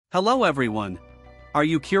Hello everyone! Are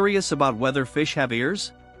you curious about whether fish have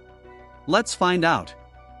ears? Let's find out.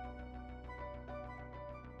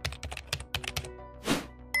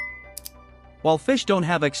 While fish don't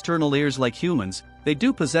have external ears like humans, they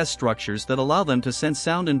do possess structures that allow them to sense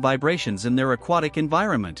sound and vibrations in their aquatic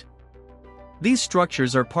environment. These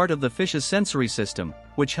structures are part of the fish's sensory system,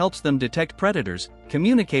 which helps them detect predators,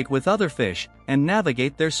 communicate with other fish, and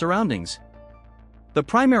navigate their surroundings. The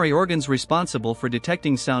primary organs responsible for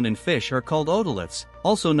detecting sound in fish are called otoliths,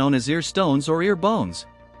 also known as ear stones or ear bones.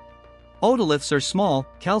 Otoliths are small,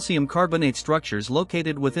 calcium carbonate structures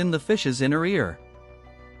located within the fish's inner ear.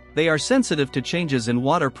 They are sensitive to changes in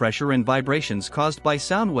water pressure and vibrations caused by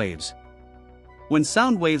sound waves. When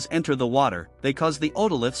sound waves enter the water, they cause the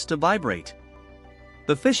otoliths to vibrate.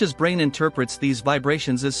 The fish's brain interprets these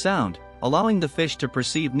vibrations as sound, allowing the fish to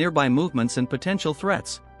perceive nearby movements and potential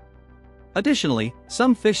threats. Additionally,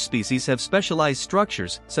 some fish species have specialized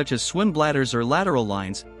structures, such as swim bladders or lateral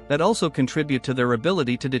lines, that also contribute to their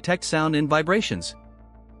ability to detect sound and vibrations.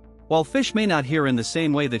 While fish may not hear in the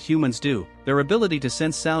same way that humans do, their ability to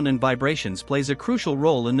sense sound and vibrations plays a crucial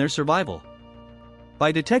role in their survival.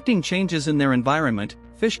 By detecting changes in their environment,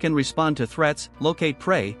 fish can respond to threats, locate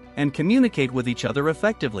prey, and communicate with each other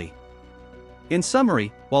effectively. In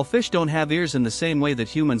summary, while fish don't have ears in the same way that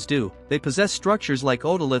humans do, they possess structures like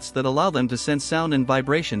otoliths that allow them to sense sound and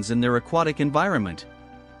vibrations in their aquatic environment.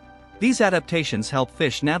 These adaptations help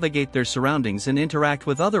fish navigate their surroundings and interact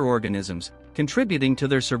with other organisms, contributing to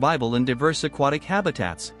their survival in diverse aquatic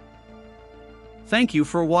habitats. Thank you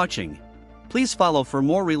for watching. Please follow for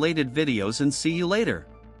more related videos and see you later.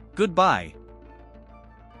 Goodbye.